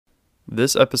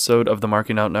This episode of the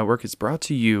Marking Out Network is brought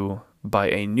to you by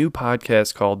a new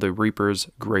podcast called The Reaper's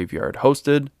Graveyard,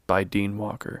 hosted by Dean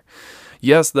Walker.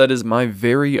 Yes, that is my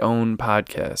very own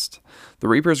podcast. The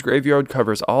Reaper's Graveyard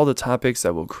covers all the topics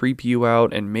that will creep you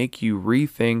out and make you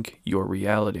rethink your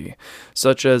reality,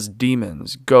 such as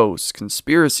demons, ghosts,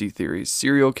 conspiracy theories,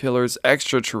 serial killers,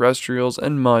 extraterrestrials,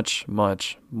 and much,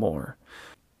 much more.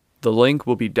 The link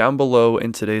will be down below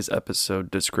in today's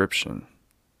episode description.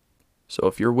 So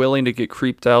if you're willing to get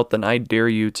creeped out, then I dare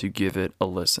you to give it a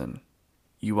listen.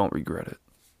 You won't regret it.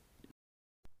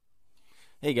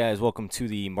 Hey guys, welcome to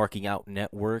the Marking Out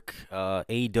Network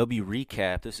AEW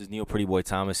recap. This is Neil Pretty Boy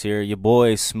Thomas here. Your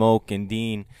boys Smoke and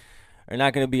Dean are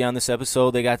not going to be on this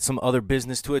episode. They got some other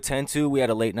business to attend to. We had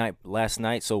a late night last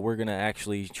night, so we're going to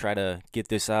actually try to get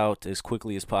this out as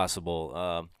quickly as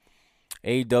possible.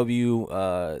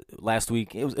 AEW last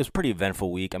week, it was a pretty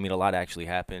eventful week. I mean, a lot actually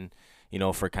happened,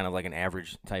 for kind of like an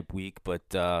average type week. But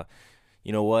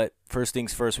you know what? First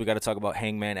things first, we got to talk about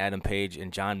Hangman, Adam Page,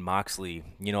 and Jon Moxley.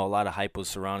 A lot of hype was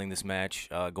surrounding this match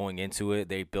going into it.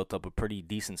 They built up a pretty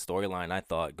decent storyline, I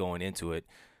thought, going into it.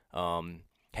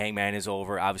 Hangman is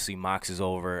over. Obviously, Mox is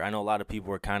over. I know a lot of people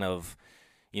were kind of,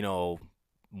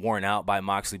 worn out by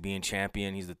Moxley being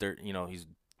champion. He's the third, he's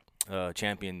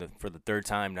champion for the third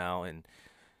time now. And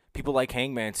people like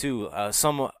Hangman, too.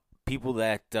 Some people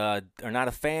that are not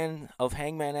a fan of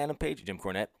Hangman, Adam Page, Jim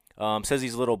Cornette, says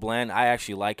he's a little bland. I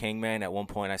actually like Hangman. At one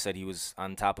point, I said he was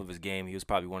on top of his game. He was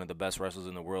probably one of the best wrestlers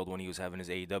in the world when he was having his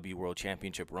AEW World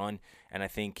Championship run, and I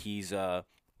think he's a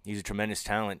tremendous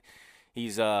talent.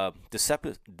 He's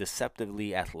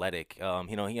deceptively athletic.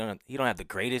 He don't have the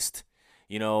greatest,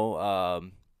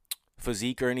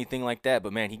 physique or anything like that,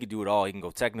 but man, he could do it all. He can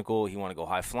go technical. He want to go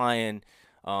high flying,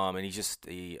 and he's just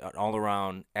an all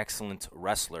around excellent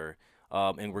wrestler.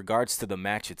 In regards to the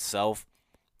match itself,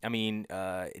 I mean,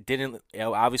 it didn't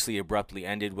obviously abruptly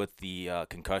ended with the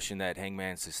concussion that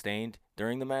Hangman sustained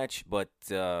during the match, but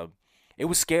it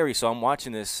was scary. So I'm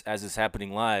watching this as it's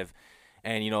happening live,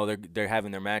 and they're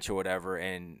having their match or whatever,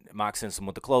 and Mox hits him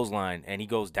with the clothesline, and he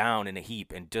goes down in a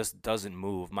heap and just doesn't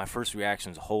move. My first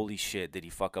reaction is, holy shit, did he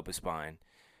fuck up his spine?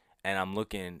 And I'm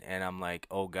looking, and I'm like,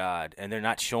 oh god. And they're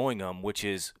not showing him, which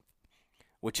is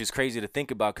crazy to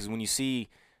think about, because when you see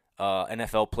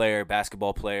NFL player,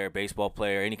 basketball player, baseball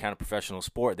player, any kind of professional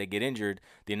sport, they get injured,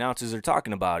 the announcers are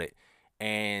talking about it.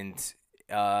 And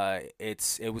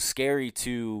it was scary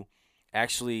to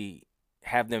actually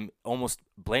have them almost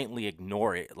blatantly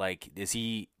ignore it. Like, is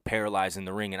he paralyzed in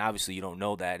the ring? And obviously you don't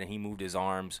know that. And he moved his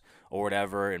arms or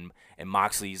whatever. And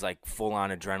Moxley's like full on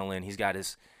adrenaline.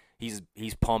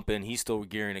 He's pumping. He's still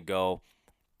gearing to go.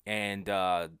 And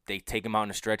they take him out in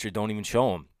a stretcher, don't even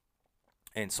show him.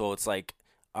 And so it's like,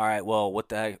 all right, well,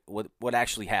 what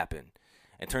actually happened?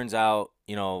 It turns out,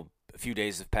 a few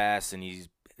days have passed, and he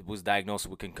was diagnosed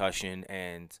with concussion,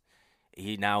 and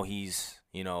he's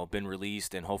been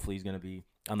released, and hopefully he's going to be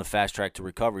on the fast track to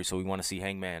recovery. So we want to see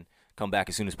Hangman come back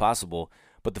as soon as possible.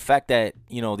 But the fact that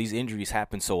these injuries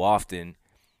happen so often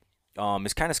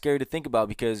is kind of scary to think about,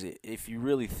 because if you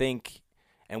really think.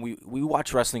 And we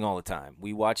watch wrestling all the time.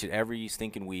 We watch it every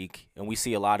stinking week, and we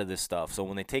see a lot of this stuff. So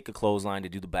when they take a clothesline to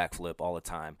do the backflip all the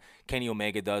time, Kenny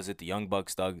Omega does it, the Young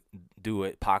Bucks do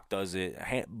it, Pac does it.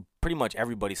 Pretty much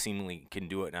everybody seemingly can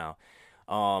do it now.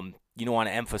 You don't want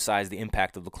to emphasize the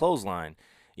impact of the clothesline.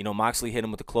 Moxley hit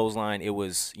him with the clothesline. It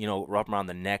was, up around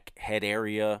the neck, head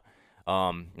area.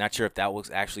 Not sure if that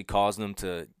was actually causing him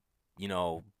to,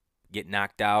 get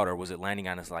knocked out, or was it landing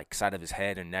on his side of his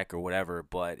head and neck or whatever,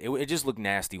 but it just looked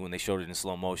nasty when they showed it in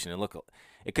slow motion.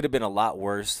 It could have been a lot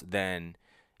worse than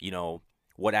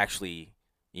what actually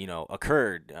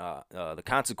occurred, the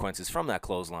consequences from that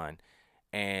clothesline.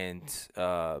 And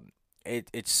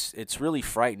it's really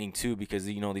frightening too, because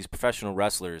these professional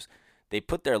wrestlers, they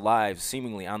put their lives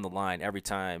seemingly on the line every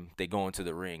time they go into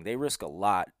the ring. They risk a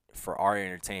lot for our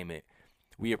entertainment.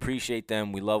 We appreciate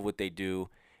them, we love what they do,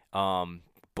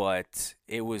 but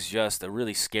it was just a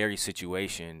really scary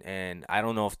situation. And I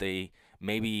don't know if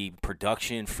maybe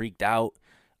production freaked out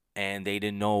and they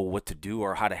didn't know what to do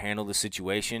or how to handle the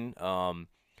situation.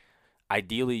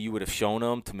 Ideally, you would have shown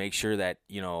them to make sure that,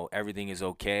 everything is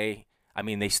okay. I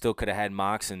mean, they still could have had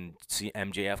Mox and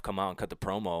MJF come out and cut the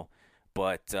promo,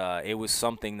 but it was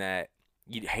something that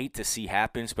you'd hate to see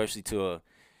happen, especially to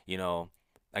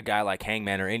a guy like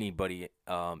Hangman or anybody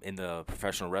in the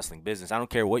professional wrestling business. I don't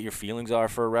care what your feelings are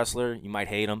for a wrestler. You might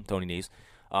hate him, Tony Nese.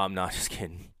 No, just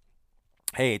kidding.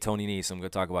 Hey, Tony Nese, I'm going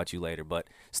to talk about you later. But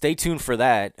stay tuned for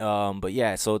that. But,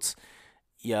 yeah, so it's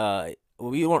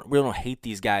we don't hate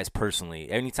these guys personally.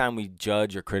 Anytime we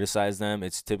judge or criticize them,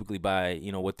 it's typically by,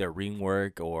 what their ring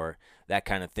work or that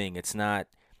kind of thing. It's not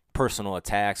personal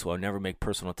attacks. We'll never make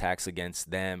personal attacks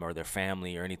against them or their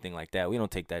family or anything like that. We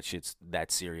don't take that shit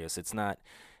that serious. It's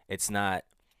not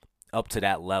up to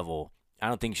that level. I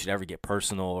don't think you should ever get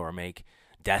personal or make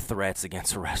death threats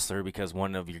against a wrestler because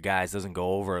one of your guys doesn't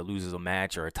go over or loses a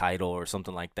match or a title or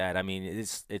something like that. I mean,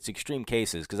 it's extreme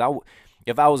cases because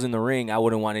if I was in the ring, I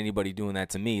wouldn't want anybody doing that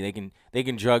to me. They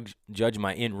can judge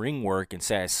my in-ring work and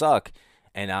say I suck,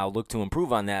 and I'll look to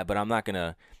improve on that, but I'm not going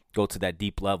to go to that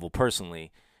deep level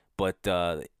personally. But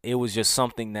it was just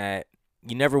something that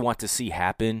you never want to see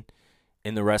happen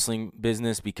in the wrestling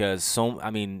business because,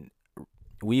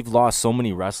 we've lost so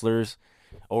many wrestlers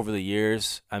over the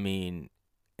years. I mean,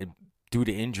 due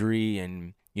to injury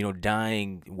and,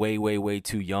 dying way, way, way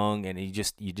too young, and you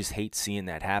just hate seeing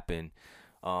that happen.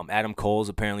 Adam Cole's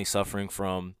apparently suffering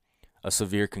from a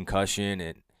severe concussion,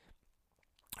 and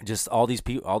just all these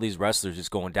wrestlers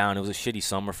just going down. It was a shitty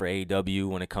summer for AEW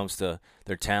when it comes to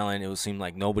their talent. It seemed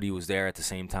like nobody was there at the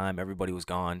same time. Everybody was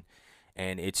gone,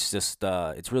 and it's just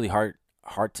it's really hard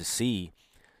to see.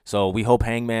 So we hope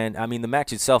Hangman. I mean, the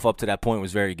match itself up to that point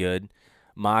was very good.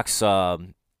 Mox, he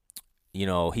cut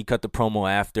the promo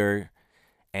after.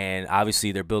 And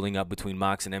obviously they're building up between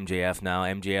Mox and MJF now.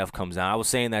 MJF comes down. I was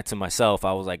saying that to myself.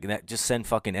 I was like, just send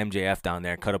fucking MJF down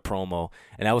there, cut a promo.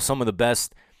 And that was some of the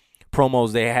best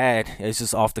promos they had. It's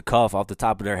just off the cuff, off the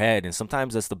top of their head. And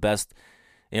sometimes that's the best,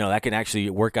 that can actually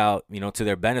work out, to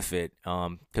their benefit.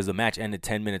 Because the match ended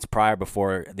 10 minutes prior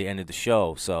before the end of the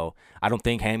show. So I don't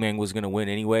think Hangman was going to win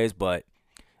anyways. But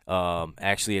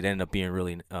actually it ended up being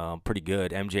really pretty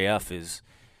good. MJF is,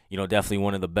 definitely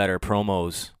one of the better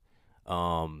promos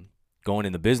going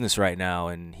in the business right now,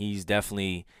 and he's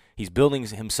building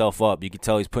himself up. You can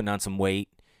tell he's putting on some weight,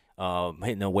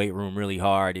 hitting the weight room really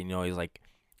hard. And,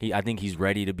 I think he's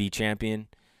ready to be champion.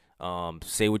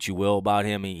 Say what you will about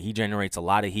him, he generates a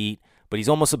lot of heat, but he's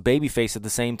almost a babyface at the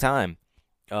same time.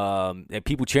 And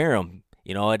people cheer him.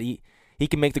 He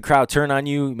can make the crowd turn on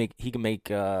you. He can make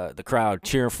the crowd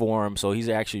cheer for him. So he's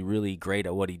actually really great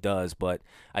at what he does. But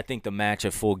I think the match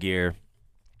at Full Gear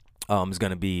is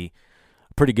going to be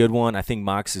pretty good one. I think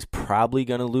Mox is probably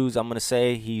going to lose. I'm going to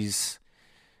say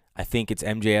I think it's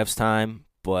MJF's time,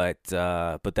 but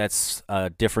that's a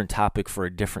different topic for a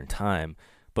different time.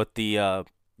 But I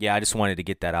just wanted to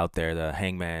get that out there, the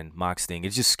Hangman Mox thing. It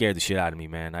just scared the shit out of me,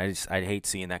 man. I hate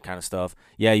seeing that kind of stuff.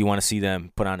 Yeah, you want to see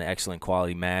them put on an excellent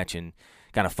quality match and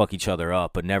kind of fuck each other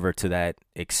up, but never to that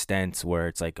extent where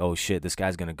it's like, oh shit, this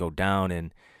guy's going to go down.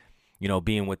 And,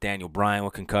 being with Daniel Bryan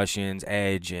with concussions,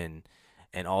 Edge, and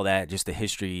all that, just the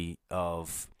history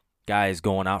of guys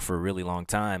going out for a really long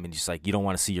time, and just like you don't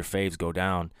want to see your faves go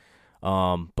down.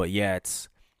 But yeah, it's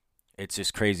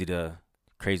just crazy to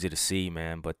see,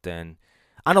 man. But then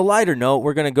on a lighter note,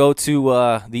 we're gonna go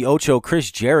to the Ocho,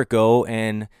 Chris Jericho,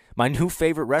 and my new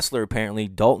favorite wrestler apparently,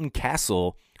 Dalton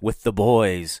Castle, with the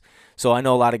boys. So I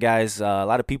know a lot of guys, a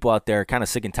lot of people out there are kind of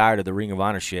sick and tired of the Ring of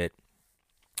Honor shit.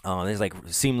 There's like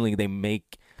seemingly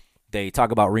they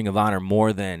talk about Ring of Honor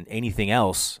more than anything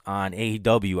else on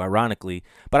AEW, ironically.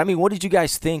 But, I mean, what did you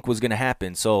guys think was going to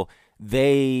happen? So,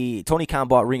 Tony Khan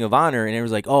bought Ring of Honor, and it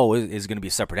was like, oh, is it going to be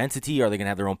a separate entity? Are they going to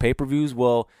have their own pay-per-views?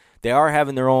 Well, they are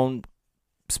having their own,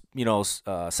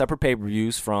 separate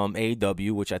pay-per-views from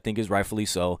AEW, which I think is rightfully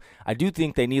so. I do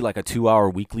think they need like a 2-hour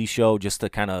weekly show just to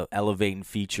kind of elevate and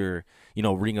feature,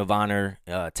 Ring of Honor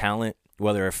talent,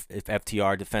 whether if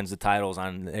FTR defends the titles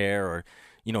on there or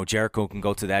Jericho can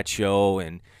go to that show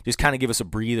and just kind of give us a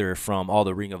breather from all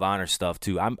the Ring of Honor stuff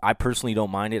too. I personally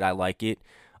don't mind it. I like it.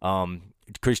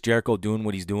 Chris Jericho doing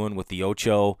what he's doing with the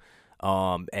Ocho,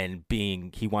 and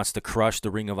he wants to crush the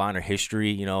Ring of Honor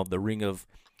history. The Ring of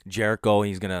Jericho.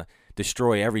 He's gonna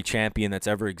destroy every champion that's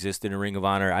ever existed in Ring of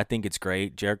Honor. I think it's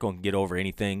great. Jericho can get over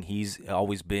anything. He's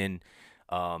always been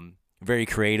very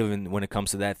creative, and when it comes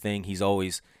to that thing, he's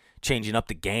always changing up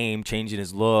the game, changing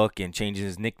his look, and changing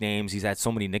his nicknames. He's had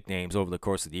so many nicknames over the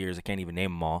course of the years, I can't even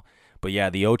name them all. But yeah,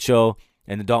 the Ocho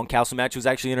and the Dalton Castle match was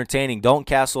actually entertaining. Dalton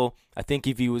Castle, I think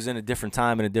if he was in a different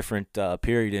time and a different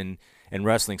period in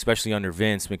wrestling, especially under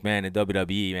Vince McMahon and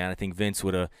WWE, man, I think Vince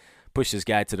would have pushed this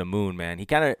guy to the moon, man.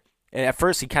 At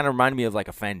first he kind of reminded me of like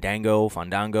a Fandango,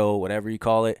 whatever you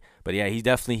call it. But yeah, he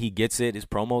gets it. His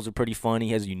promos are pretty fun.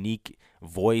 He has a unique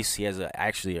voice. He has a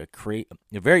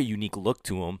very unique look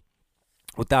to him.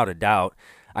 Without a doubt.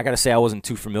 I got to say I wasn't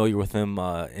too familiar with him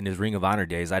in his Ring of Honor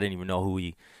days. I didn't even know who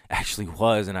he actually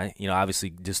was. And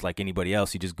obviously just like anybody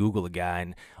else, you just Google a guy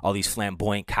and all these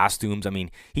flamboyant costumes. I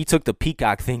mean, he took the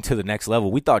peacock thing to the next level.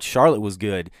 We thought Charlotte was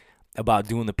good. about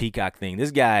doing the Peacock thing.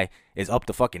 This guy is up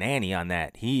to fucking ante on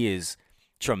that. He is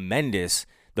tremendous.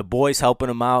 The boys helping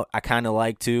him out, I kind of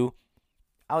like too.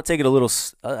 I would take it a little.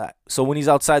 So when he's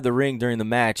outside the ring during the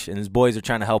match and his boys are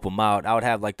trying to help him out, I would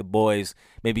have like the boys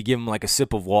maybe give him like a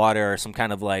sip of water or some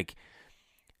kind of like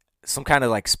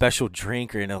special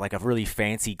drink, or like a really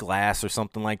fancy glass or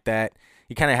something like that.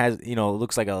 He kind of has, it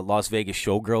looks like a Las Vegas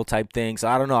showgirl type thing. So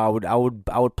I don't know.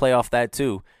 I would play off that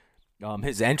too.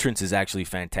 His entrance is actually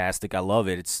fantastic. I love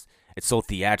it. It's so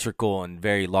theatrical and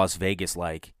very Las Vegas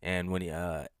like. And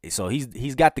when so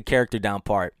he's got the character down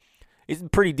part. He's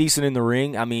pretty decent in the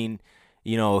ring. I mean,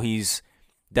 he's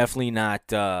definitely not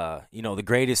the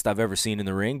greatest I've ever seen in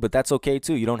the ring, but that's okay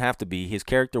too. You don't have to be. His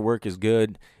character work is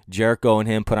good. Jericho and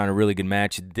him put on a really good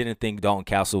match. Didn't think Dalton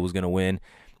Castle was gonna win.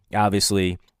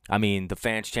 Obviously, I mean, the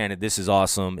fans chanted, "This is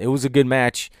awesome." It was a good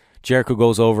match. Jericho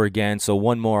goes over again, so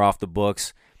one more off the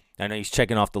books. I know he's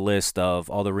checking off the list of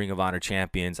all the Ring of Honor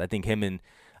champions. I think him and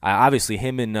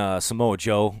Samoa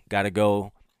Joe got to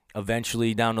go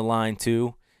eventually down the line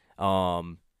too.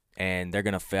 And they're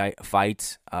gonna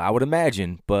fight. I would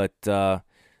imagine, but that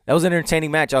was an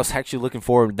entertaining match. I was actually looking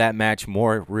forward to that match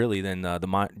more really than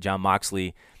the Jon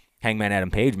Moxley Hangman Adam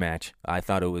Page match. I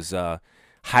thought it was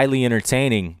highly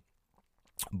entertaining.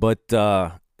 But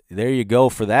there you go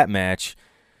for that match.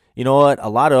 You know what? A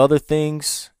lot of other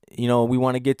things, we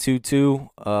want to get to too.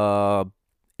 There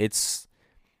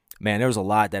was a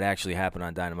lot that actually happened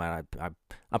on Dynamite.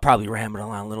 I'm probably rambling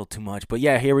on a little too much, but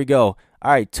yeah, here we go.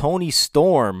 All right, Toni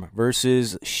Storm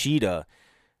versus Shida.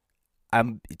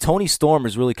 Toni Storm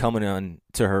is really coming on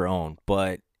to her own,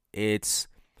 but she's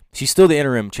still the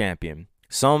interim champion.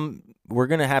 We're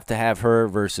gonna have to have her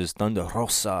versus Thunder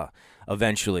Rosa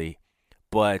eventually,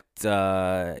 but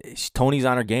Toni's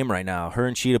on her game right now. Her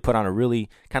and Shida put on a really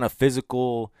kind of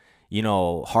physical,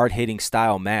 hard-hitting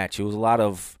style match. It was a lot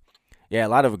of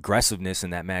aggressiveness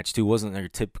in that match too. It wasn't your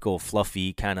typical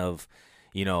fluffy kind of,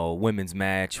 women's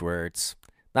match where it's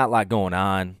not a lot going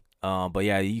on. But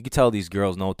yeah, you can tell these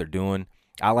girls know what they're doing.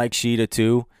 I like Shida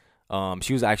too.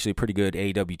 She was actually a pretty good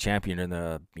AEW champion in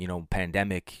the,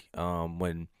 pandemic,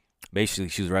 when basically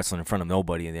she was wrestling in front of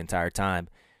nobody the entire time.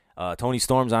 Toni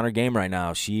Storm's on her game right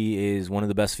now. She is one of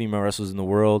the best female wrestlers in the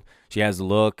world. She has the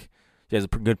look. She has a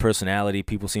good personality.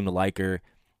 People seem to like her.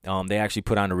 They actually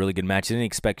put on a really good match. I didn't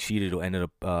expect Shida to end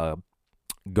up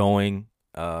going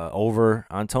over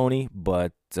on Toni,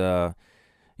 but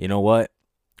you know what?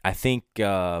 I think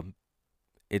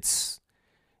it's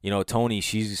Toni.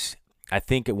 I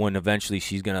think when eventually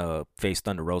she's gonna face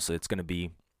Thunder Rosa, it's gonna be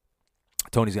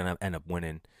Toni's gonna end up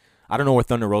winning. I don't know where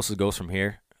Thunder Rosa goes from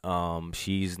here.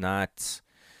 She's not.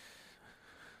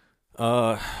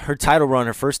 Her title run,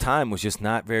 her first time was just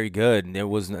not very good.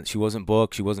 And she wasn't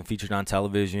booked. She wasn't featured on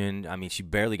television. I mean, she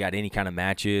barely got any kind of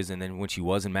matches. And then when she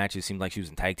was in matches, it seemed like she was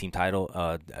in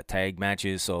tag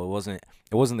matches. So it wasn't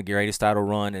the greatest title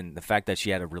run. And the fact that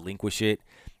she had to relinquish it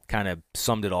kind of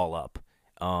summed it all up.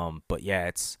 But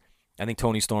yeah, I think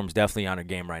Toni Storm's definitely on her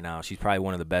game right now. She's probably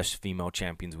one of the best female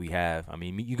champions we have. I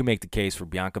mean, you can make the case for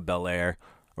Bianca Belair,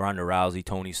 Ronda Rousey,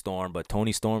 Toni Storm, but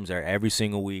Toni Storm's there every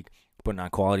single week, putting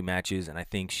on quality matches, and I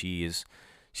think she is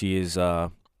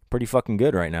pretty fucking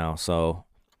good right now. So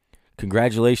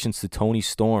congratulations to Toni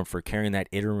Storm for carrying that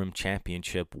interim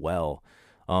championship well.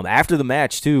 After the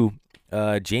match too,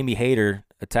 Jamie Hayter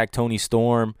attacked Toni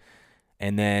Storm,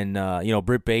 and then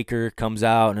Britt Baker comes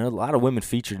out, and a lot of women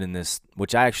featured in this,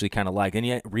 which I actually kind of like. And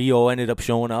yet Rio ended up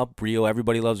showing up. Rio,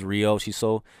 everybody loves Rio. She's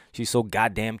so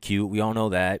goddamn cute. We all know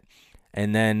that.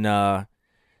 And then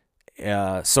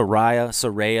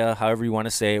Saraya, however you want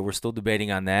to say it. We're still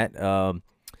debating on that.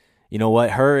 You know what?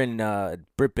 Her and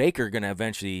Britt Baker are going to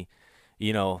eventually,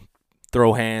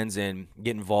 throw hands and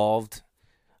get involved.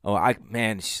 Oh,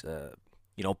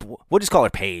 we'll just call her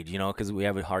Paige, because we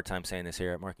have a hard time saying this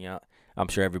here at Marking Out. I'm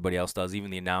sure everybody else does.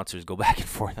 Even the announcers go back and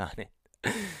forth on it.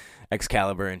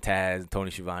 Excalibur and Taz,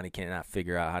 Tony Schiavone cannot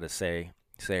figure out how to say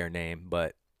her name.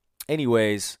 But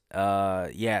anyways,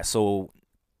 so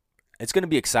it's going to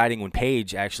be exciting when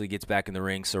Paige actually gets back in the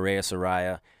ring,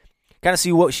 Saraya. Kind of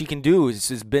see what she can do.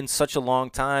 It's been such a long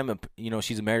time.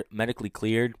 She's medically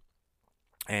cleared,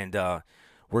 and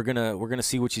we're gonna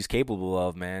see what she's capable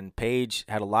of, man. Paige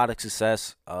had a lot of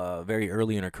success very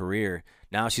early in her career.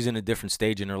 Now she's in a different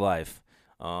stage in her life,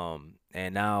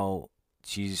 and now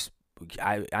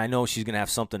I know she's gonna have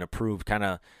something to prove. Kind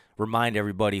of remind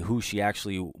everybody who she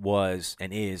actually was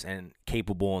and is and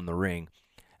capable in the ring.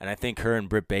 And I think her and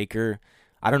Britt Baker,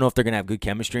 I don't know if they're going to have good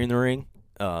chemistry in the ring.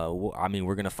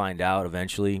 We're going to find out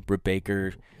eventually. Britt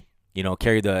Baker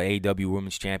carried the AEW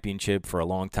Women's Championship for a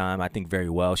long time, I think very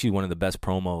well. She's one of the best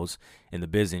promos in the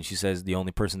business. She says the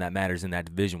only person that matters in that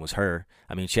division was her.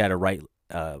 I mean, she had a right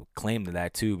claim to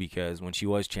that, too, because when she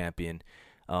was champion,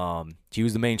 she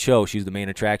was the main show. She was the main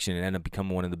attraction and ended up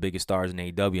becoming one of the biggest stars in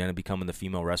AEW, ended up becoming the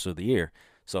Female Wrestler of the Year.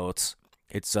 So it's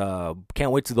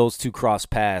can't wait till those two cross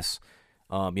paths,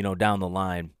 down the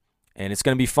line. And it's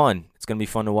going to be fun. It's going to be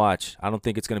fun to watch. I don't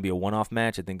think it's going to be a one-off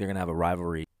match. I think they're going to have a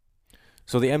rivalry.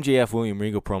 So the MJF William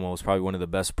Regal promo was probably one of the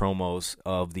best promos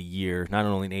of the year, not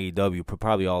only in AEW, but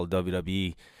probably all of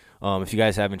WWE. If you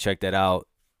guys haven't checked that out,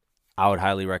 I would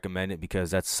highly recommend it because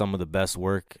that's some of the best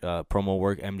work, promo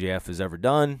work MJF has ever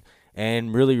done.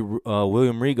 And really,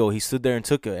 William Regal, he stood there and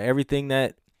took everything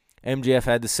that MJF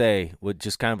had to say with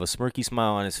just kind of a smirky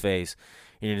smile on his face.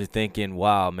 And you're thinking,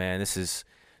 wow, man, this is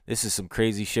some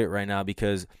crazy shit right now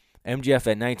because MJF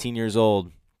at 19 years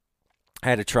old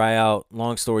had to try out.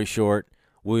 Long story short,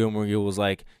 William Regal was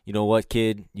like, you know what,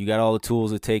 kid, you got all the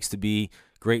tools it takes to be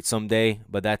great someday,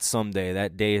 but that's someday.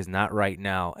 That day is not right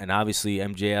now. And obviously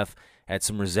MJF had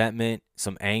some resentment,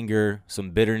 some anger,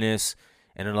 some bitterness,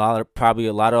 and probably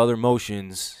a lot of other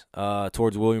emotions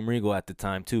towards William Regal at the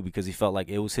time too, because he felt like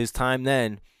it was his time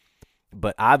then,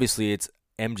 but obviously it's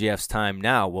MJF's time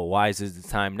now. Well, why is it the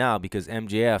time now? Because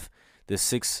MJF, the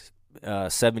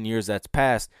 7 years that's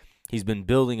passed, he's been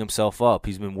building himself up.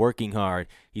 He's been working hard.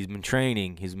 He's been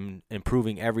training. He's been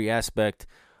improving every aspect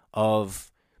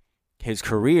of his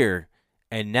career.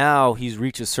 And now he's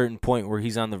reached a certain point where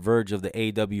he's on the verge of the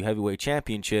AEW Heavyweight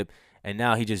Championship. And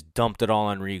now he just dumped it all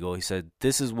on Regal. He said,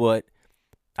 this is what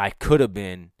I could have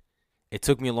been. It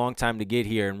took me a long time to get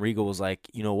here. And Regal was like,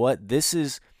 you know what?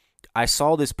 I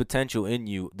saw this potential in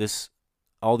you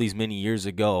all these many years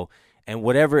ago. And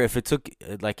whatever, if it took,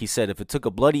 like he said, if it took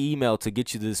a bloody email to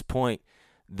get you to this point,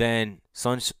 then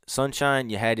sunshine,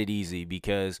 you had it easy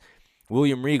because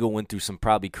William Regal went through some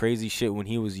probably crazy shit when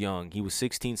he was young. He was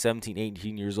 16, 17,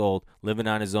 18 years old, living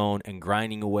on his own and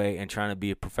grinding away and trying to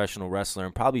be a professional wrestler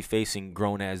and probably facing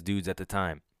grown-ass dudes at the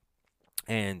time.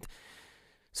 And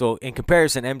so in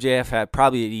comparison, MJF had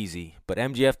probably it easy, but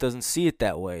MJF doesn't see it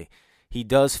that way. He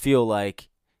does feel like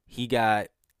he got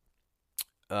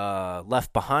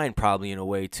left behind probably in a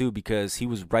way too because he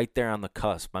was right there on the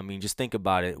cusp. I mean, just think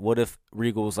about it. What if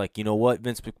Regal was like, you know what,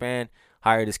 Vince McMahon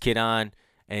hired this kid on,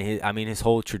 and his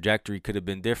whole trajectory could have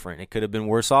been different. It could have been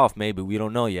worse off maybe. We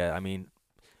don't know yet. I mean,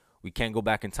 we can't go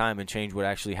back in time and change what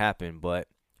actually happened. But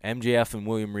MJF and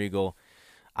William Regal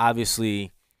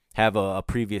obviously have a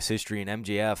previous history. And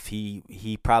MJF,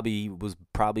 he probably was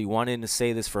wanting to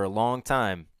say this for a long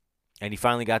time, and he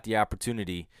finally got the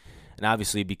opportunity. And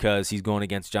obviously because he's going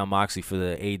against Jon Moxley for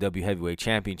the AEW Heavyweight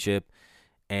Championship,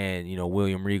 and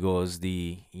William Regal is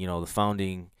the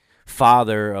founding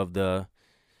father of the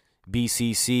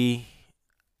BCC,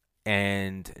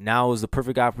 and now is the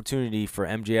perfect opportunity for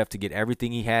MJF to get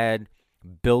everything he had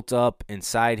built up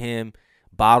inside him,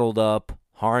 bottled up,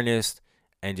 harnessed,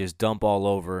 and just dump all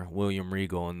over William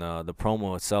Regal. And the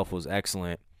promo itself was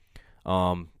excellent.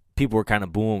 People were kind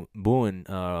of booing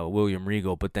William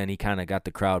Regal, but then he kind of got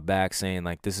the crowd back saying,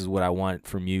 like, this is what I want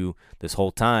from you this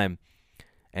whole time.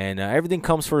 And everything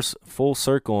comes full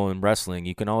circle in wrestling.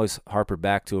 You can always harper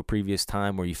back to a previous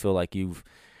time where you feel like you've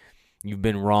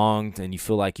been wronged and you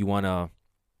feel like you want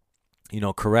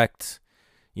to, correct,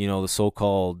 the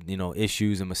so-called,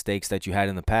 issues and mistakes that you had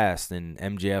in the past. And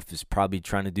MJF is probably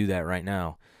trying to do that right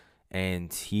now.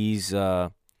 And he's right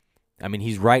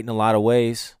in a lot of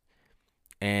ways.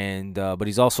 And but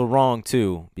he's also wrong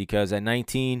too, because at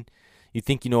 19, you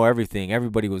think you know everything.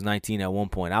 Everybody was 19 at one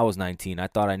point. I was 19. I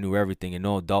thought I knew everything, and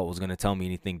no adult was going to tell me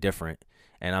anything different.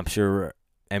 And I'm sure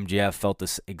MJF felt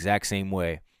this exact same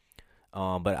way.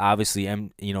 But obviously,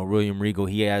 William Regal,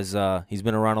 he's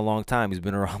been around a long time. He's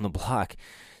been around the block.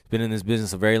 He's been in this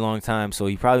business a very long time, so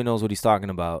he probably knows what he's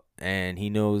talking about. And he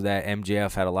knows that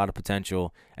MJF had a lot of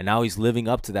potential, and now he's living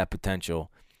up to that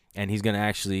potential. And he's going to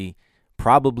actually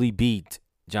probably beat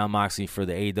Jon Moxley for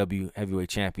the AEW Heavyweight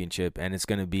Championship, and it's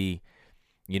going to be,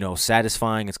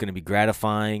 satisfying, it's going to be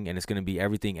gratifying, and it's going to be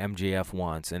everything MJF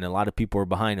wants. And a lot of people are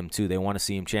behind him too. They want to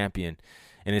see him champion.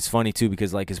 And it's funny too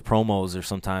because like his promos are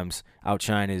sometimes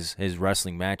outshine his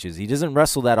wrestling matches. He doesn't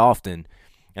wrestle that often,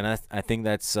 and I think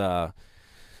that's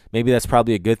maybe that's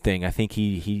probably a good thing. I think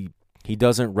he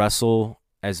doesn't wrestle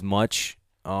as much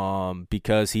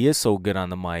because he is so good on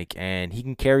the mic, and he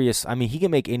can carry us. I mean, he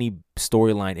can make any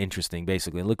storyline interesting,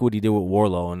 basically. Look what he did with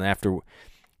Wardlow, and after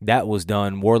that was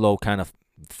done, Wardlow kind of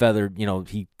feathered,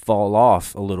 he fall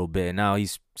off a little bit, and now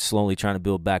he's slowly trying to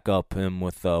build back up him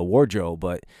with Wardlow.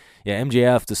 But yeah,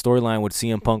 MJF, the storyline with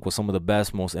CM Punk was some of the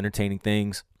best, most entertaining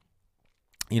things.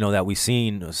 that we've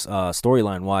seen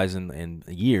storyline wise in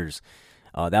years.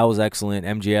 That was excellent.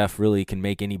 MJF really can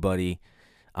make anybody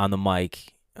on the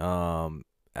mic.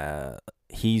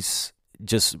 He's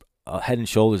just head and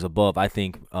shoulders above, I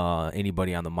think,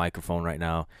 anybody on the microphone right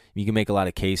now. You can make a lot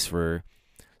of case for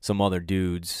some other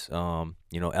dudes.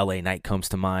 LA Knight comes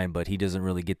to mind, but he doesn't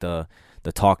really get the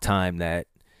talk time that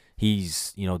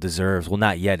he's deserves. Well,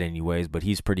 not yet, anyways, but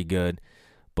he's pretty good.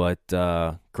 But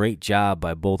great job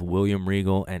by both William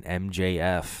Regal and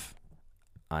MJF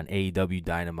on AEW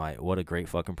Dynamite. What a great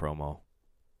fucking promo.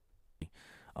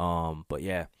 But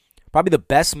yeah, probably the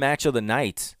best match of the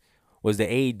night was the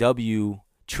AEW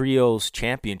Trios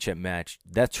Championship match.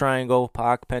 Death Triangle,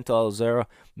 Pac, Penta, Zero,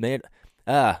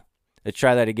 let's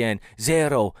try that again.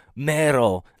 Zero,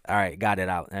 Mero. All right, got it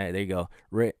out. All right, there you go.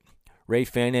 Ray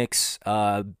Phoenix,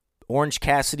 Orange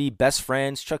Cassidy, Best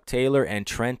Friends, Chuck Taylor, and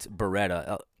Trent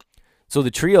Beretta. So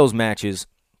the Trios matches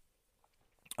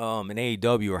in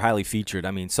AEW are highly featured.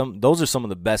 I mean, those are some of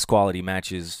the best quality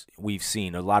matches we've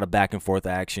seen. A lot of back and forth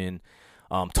action,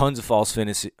 tons of false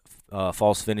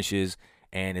finishes,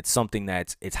 and it's something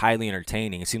it's highly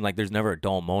entertaining. It seems like there's never a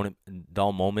dull moment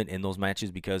in those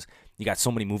matches because you got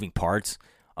so many moving parts.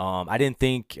 I didn't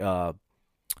think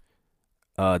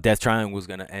Death Triangle was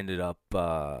gonna ended up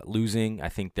losing. I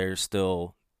think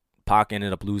Pac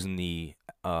ended up losing the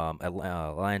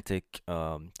Atlantic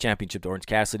Championship to Orange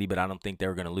Cassidy, but I don't think they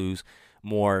were gonna lose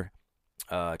more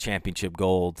championship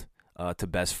gold to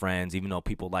Best Friends, even though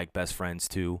people like Best Friends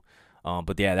too.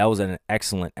 But yeah, that was an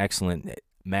excellent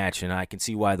match, and I can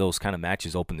see why those kind of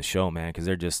matches open the show, man,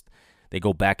 because they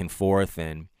go back and forth,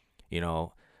 and a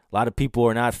lot of people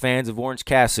are not fans of Orange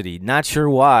Cassidy. Not sure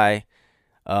why.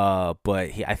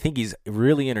 But I think he's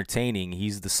really entertaining.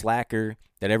 He's the slacker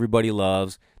that everybody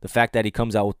loves. The fact that he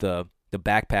comes out with the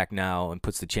backpack now and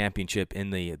puts the championship in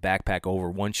the backpack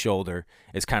over one shoulder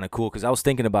is kind of cool, because I was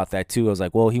thinking about that too. I was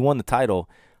like, well, he won the title.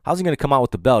 How's he going to come out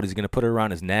with the belt? Is he going to put it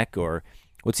around his neck, or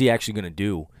what's he actually going to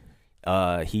do?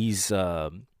 I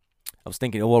was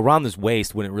thinking, well, around his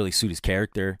waist wouldn't really suit his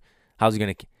character. How's he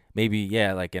going to maybe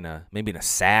in a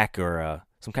sack or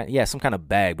some kind of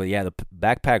bag, but yeah, the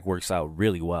backpack works out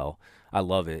really well. I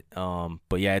love it.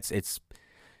 But yeah, it's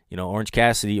Orange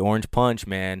Cassidy, Orange Punch,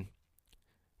 man.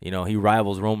 He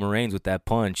rivals Roman Reigns with that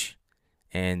punch,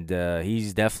 and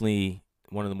he's definitely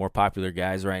one of the more popular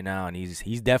guys right now, and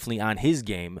he's definitely on his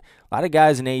game. A lot of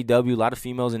guys in AEW, a lot of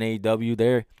females in AEW,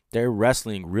 they're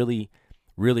wrestling really,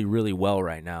 really, really well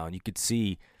right now, and you could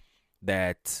see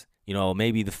that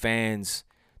maybe the fans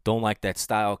don't like that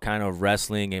style kind of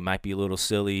wrestling. It might be a little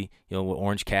silly, with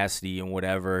Orange Cassidy and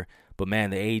whatever. But, man,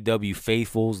 the AEW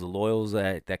faithfuls, the loyals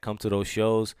that come to those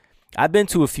shows. I've been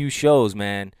to a few shows,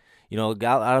 man. A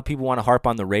lot of people want to harp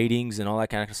on the ratings and all that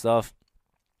kind of stuff,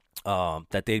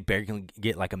 that they barely can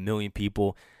get like 1 million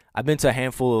people. I've been to a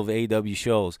handful of AEW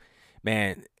shows.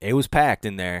 Man, it was packed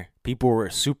in there. People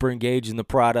were super engaged in the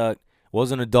product. It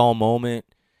wasn't a dull moment.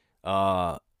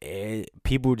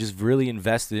 People were just really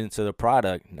invested into the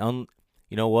product. You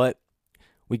know what?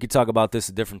 We could talk about this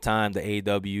a different time, the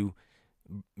AEW,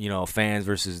 fans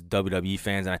versus WWE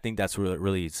fans, and I think that's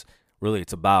really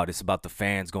it's about. It's about the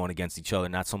fans going against each other,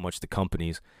 not so much the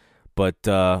companies. But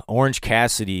Orange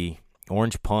Cassidy,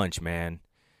 Orange Punch, man.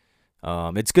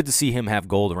 It's good to see him have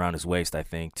gold around his waist, I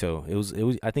think, too. It was.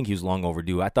 I think he was long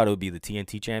overdue. I thought it would be the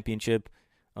TNT Championship,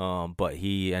 but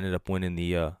he ended up winning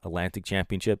the Atlantic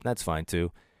Championship. That's fine,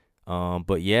 too.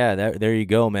 But yeah, there you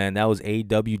go, man. That was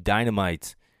AEW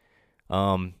Dynamite.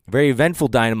 Very eventful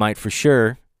Dynamite for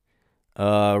sure.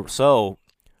 So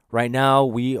right now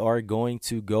we are going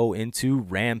to go into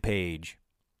Rampage.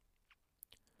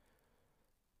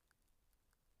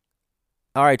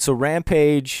 All right, so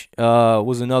Rampage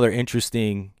was another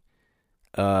interesting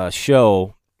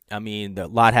show. I mean, a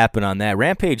lot happened on that.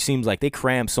 Rampage seems like they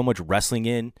cram so much wrestling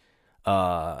in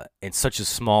such a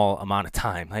small amount of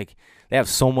time. Like, they have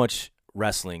so much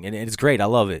wrestling, and it's great. I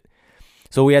love it.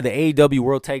 So we had the AEW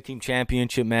World Tag Team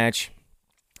Championship match.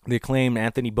 The Acclaimed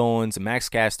Anthony Bowens and Max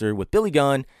Caster with Billy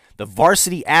Gunn, the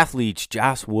Varsity Athletes,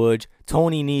 Josh Wood,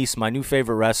 Tony Nese, my new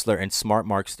favorite wrestler, and Smart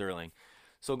Mark Sterling.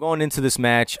 So going into this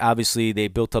match, obviously they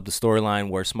built up the storyline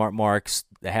where Smart Marks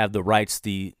have the rights to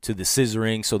the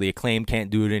scissoring, so the Acclaim can't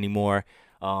do it anymore.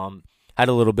 Had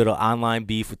a little bit of online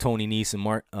beef with Tony Nese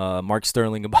and Mark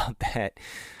Sterling about that,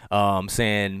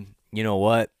 saying, you know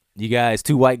what, you guys,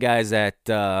 two white guys that,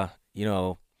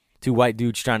 two white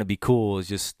dudes trying to be cool is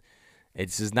just,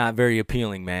 it's just not very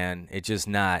appealing, man. It's just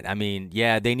not. I mean,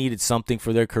 yeah, they needed something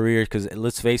for their careers because,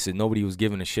 let's face it, nobody was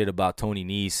giving a shit about Tony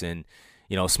Nese and,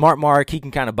 Smart Mark, he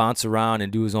can kind of bounce around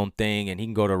and do his own thing, and he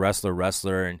can go to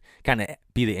wrestler, and kind of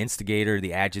be the instigator,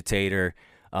 the agitator,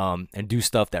 and do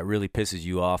stuff that really pisses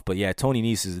you off. But yeah, Tony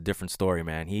Nese is a different story,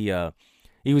 man. He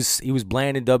was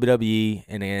bland in WWE,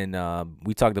 and then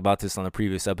we talked about this on the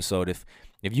previous episode. If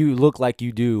you look like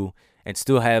you do and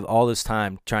still have all this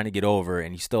time trying to get over,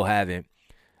 and you still haven't,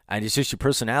 and it's just your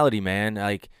personality, man.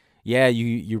 Like, yeah,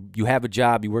 you have a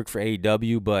job, you work for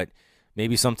AEW, but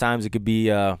maybe sometimes it could be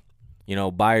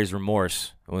buyer's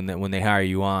remorse when they hire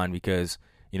you on, because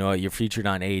you're featured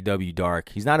on AEW Dark.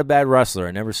 He's not a bad wrestler,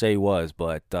 I never say he was,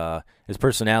 but his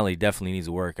personality definitely needs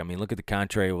to work. I mean, look at the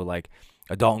contrary with like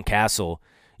a Dalton Castle.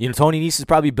 Tony Nese is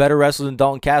probably a better wrestler than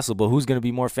Dalton Castle, but who's going to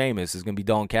be more famous? It's going to be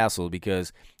Dalton Castle,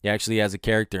 because he actually has a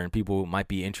character and people might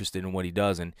be interested in what he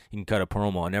does, and he can cut a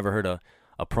promo. I never heard a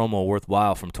promo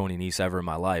worthwhile from Tony Nese ever in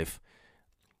my life.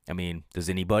 I mean, does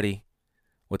anybody?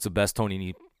 What's the best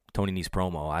Tony Nese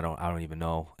promo? I don't even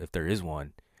know if there is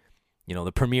one.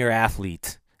 The premier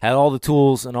athlete had all the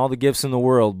tools and all the gifts in the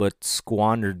world, but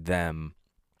squandered them.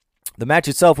 The match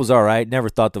itself was all right. Never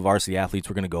thought the varsity athletes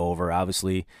were going to go over,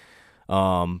 obviously.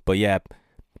 But yeah,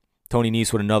 Tony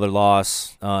Nese with another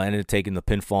loss, ended up taking the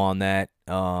pinfall on that.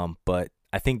 But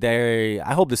I think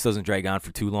I hope this doesn't drag on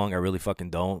for too long. I really fucking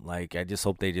don't. Like, I just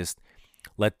hope they just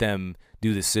let them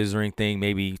do the scissoring thing.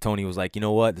 Maybe Tony was like, you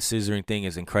know what, the scissoring thing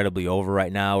is incredibly over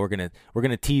right now. We're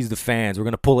gonna tease the fans. We're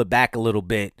gonna pull it back a little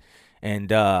bit, and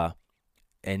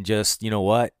just,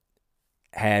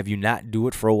 have you not do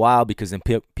it for a while, because then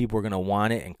people are going to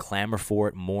want it and clamor for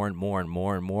it more and more and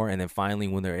more and more. And then finally,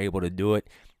 when they're able to do it,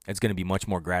 it's going to be much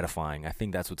more gratifying. I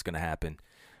think that's what's going to happen.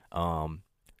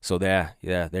 So there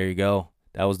you go.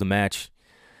 That was the match.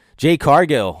 Jade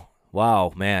Cargill.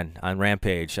 Wow, man, on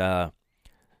Rampage. Shout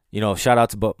out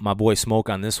to my boy Smoke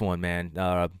on this one, man.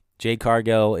 Jade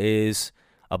Cargill is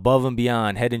above and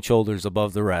beyond, head and shoulders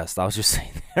above the rest. I was just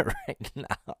saying that right now.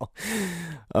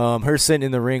 Her sitting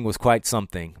in the ring was quite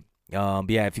something. But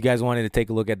yeah, if you guys wanted to take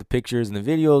a look at the pictures and the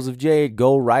videos of Jade,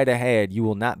 go right ahead. You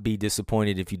will not be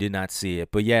disappointed if you did not see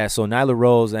it. But yeah, so Nyla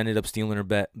Rose ended up stealing her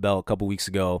belt a couple weeks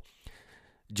ago.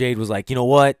 Jade was like, you know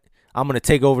what? I'm going to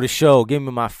take over the show. Give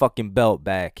me my fucking belt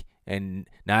back. And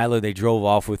Nyla, they drove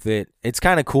off with it. It's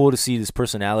kind of cool to see this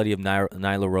personality of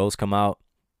Nyla Rose come out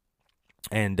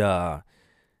and kind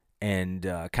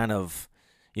of,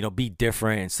 be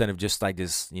different, instead of just like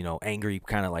this, angry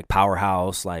kind of like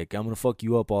powerhouse, like, I'm going to fuck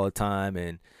you up all the time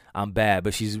and I'm bad.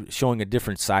 But she's showing a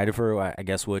different side of her, I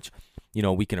guess, which,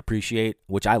 we can appreciate,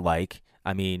 which I like.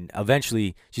 I mean,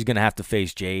 eventually she's going to have to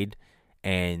face Jade,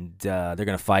 and they're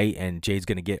going to fight, and Jade's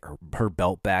going to get her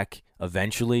belt back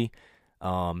eventually.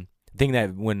 I think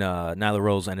that when Nyla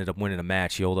Rose ended up winning a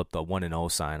match, she held up the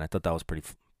 1-0 sign. I thought that was pretty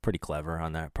clever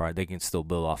on that part. They can still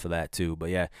build off of that too. But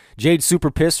yeah, Jade's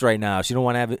super pissed right now. She don't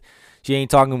want to have it. She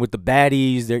ain't talking with the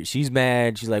baddies. She's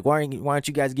mad. She's like, why aren't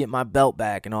you guys getting my belt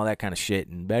back and all that kind of shit?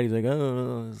 And Baddie's like,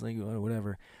 oh, it's like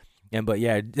whatever. But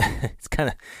yeah, it's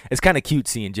kind of cute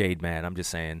seeing Jade, man. I'm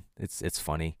just saying, it's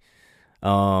funny.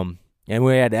 And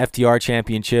we had the FTR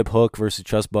Championship, Hook versus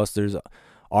Trustbusters,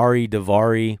 Ari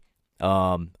Daivari.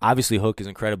 Obviously Hook is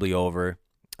incredibly over.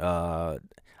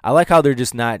 I like how they're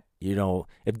just not,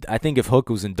 I think if Hook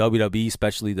was in WWE,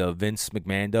 especially the Vince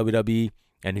McMahon WWE,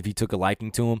 and if he took a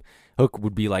liking to him, Hook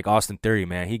would be like Austin Theory,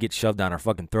 man. He'd get shoved down our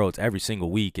fucking throats every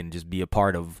single week and just be a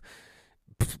part of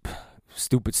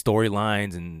stupid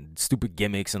storylines and stupid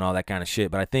gimmicks and all that kind of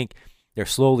shit. But I think they're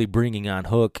slowly bringing on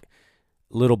Hook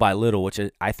little by little, which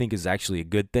I think is actually a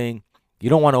good thing. You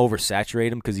don't want to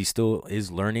oversaturate him, because he still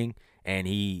is learning, and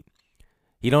he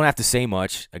don't have to say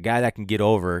much. A guy that can get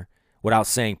over without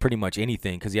saying pretty much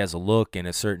anything, because he has a look and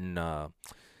a certain,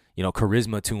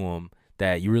 charisma to him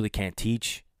that you really can't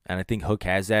teach. And I think Hook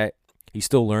has that. He's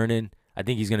still learning. I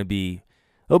think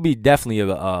he'll be definitely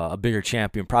a bigger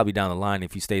champion probably down the line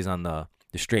if he stays on the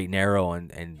straight and narrow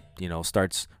and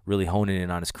starts really honing in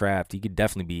on his craft. He could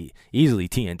definitely be easily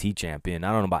TNT champion.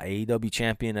 I don't know about AEW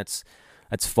champion. That's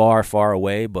far, far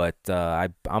away, but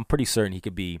I'm pretty certain he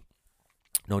could be,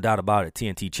 no doubt about it,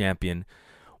 TNT champion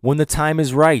when the time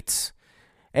is right.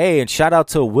 Hey, and shout out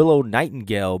to Willow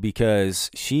Nightingale,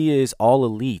 because she is all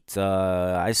elite.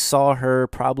 I saw her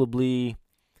probably,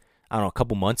 I don't know, a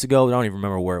couple months ago. I don't even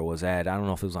remember where it was at. I don't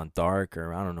know if it was on Dark,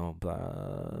 or I don't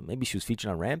know. Maybe she was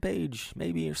featured on Rampage,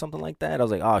 maybe, or something like that. I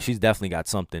was like, oh, she's definitely got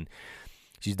something.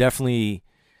 She's definitely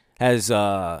has,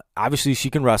 obviously she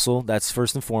can wrestle. That's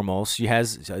first and foremost. She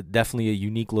has definitely a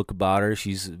unique look about her.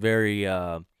 She's very,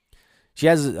 she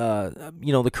has,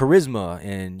 the charisma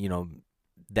and,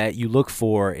 that you look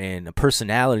for in a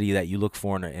personality that you look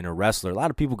for in a wrestler. A lot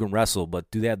of people can wrestle,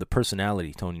 but do they have the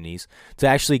personality, Tony Nese, to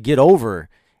actually get over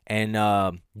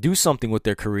and do something with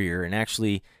their career and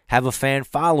actually have a fan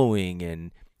following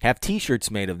and have T-shirts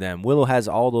made of them? Willow has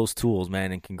all those tools,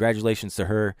 man, and congratulations to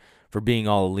her for being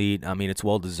All Elite. I mean, it's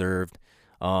well-deserved.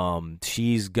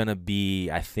 She's going to be,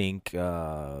 I think,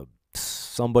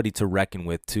 somebody to reckon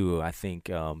with, too. I think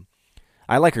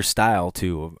I like her style,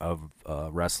 too, of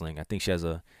wrestling. I think she has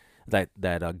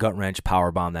that gut-wrench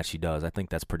power bomb that she does. I think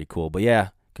that's pretty cool. But, yeah,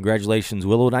 congratulations,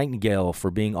 Willow Nightingale,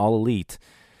 for being All Elite.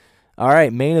 All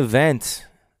right, main event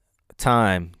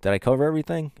time. Did I cover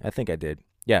everything? I think I did.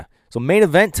 Yeah. So main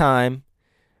event time,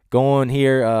 going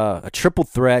here, a triple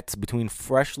threat between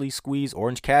freshly squeezed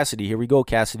Orange Cassidy. Here we go,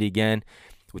 Cassidy again,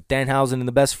 with Danhausen and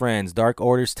the Best Friends. Dark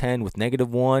Orders 10 with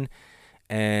 -1.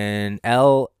 And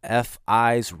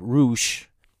LFI's Roosh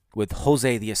with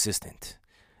Jose the Assistant.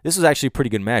 This was actually a pretty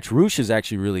good match. Roosh is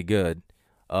actually really good.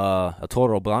 El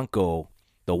Toro Blanco,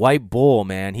 the White Bull,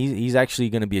 man. He's actually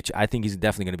going to be, I think he's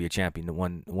definitely going to be a champion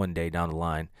one day down the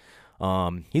line.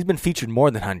 He's been featured more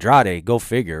than Andrade. Go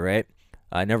figure, right?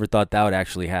 I never thought that would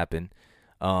actually happen.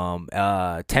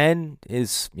 10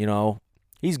 is,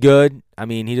 he's good. I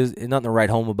mean, he does nothing to write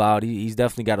home about. He's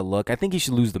definitely got a look. I think he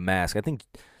should lose the mask. I think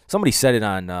somebody said it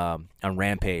on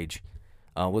Rampage.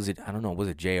 Was it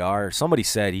JR? Somebody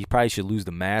said he probably should lose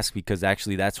the mask because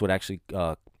actually that's what actually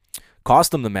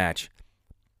cost him the match.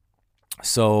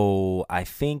 So I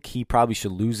think he probably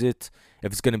should lose it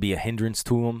if it's going to be a hindrance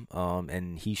to him,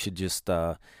 and he should just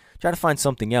try to find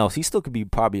something else. He still could be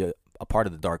probably a part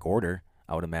of the Dark Order,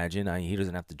 I would imagine. He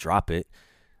doesn't have to drop it.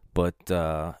 But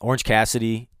Orange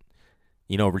Cassidy,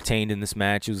 retained in this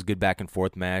match. It was a good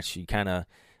back-and-forth match.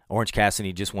 Orange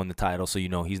Cassidy just won the title, so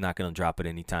he's not going to drop it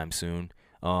anytime soon.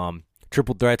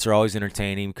 Triple threats are always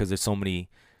entertaining because there's so many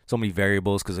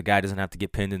variables because a guy doesn't have to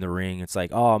get pinned in the ring. It's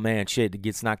like, oh, man, shit, it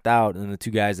gets knocked out, and the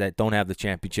two guys that don't have the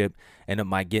championship end up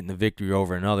getting the victory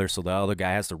over another, so the other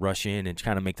guy has to rush in and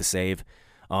kind of make the save.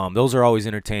 Those are always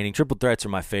entertaining. Triple threats are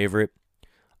my favorite.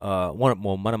 One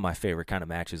of my favorite kind of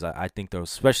matches. I think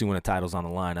those, especially when the title's on the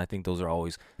line, I think those are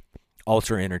always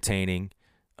ultra entertaining.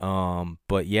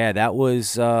 But, yeah, that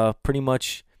was pretty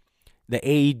much the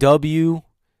AEW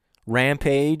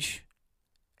Rampage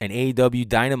and AEW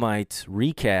Dynamite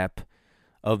recap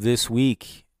of this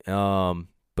week.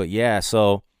 But yeah,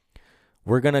 so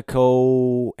we're gonna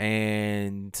go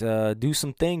and do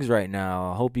some things right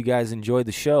now. I hope you guys enjoyed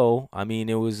the show. I mean,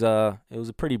 it was a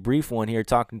pretty brief one here,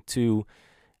 talking to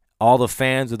all the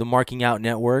fans of the Marking Out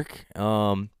Network.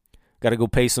 Got to go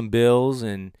pay some bills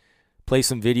and play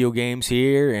some video games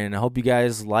here, and I hope you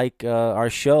guys like our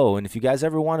show. And if you guys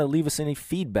ever want to leave us any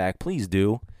feedback, please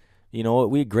do. You know what?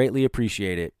 We greatly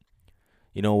appreciate it.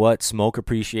 You know what? Smoke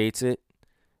appreciates it.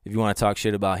 If you want to talk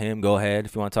shit about him, go ahead.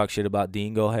 If you want to talk shit about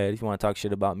Dean, go ahead. If you want to talk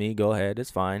shit about me, go ahead.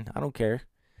 It's fine. I don't care.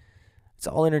 It's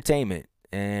all entertainment.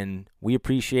 And we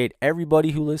appreciate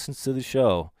everybody who listens to the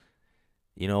show.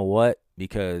 You know what?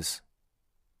 Because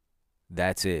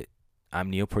that's it. I'm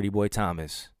Neil Pretty Boy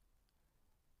Thomas.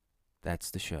 That's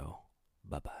the show.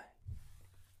 Bye-bye.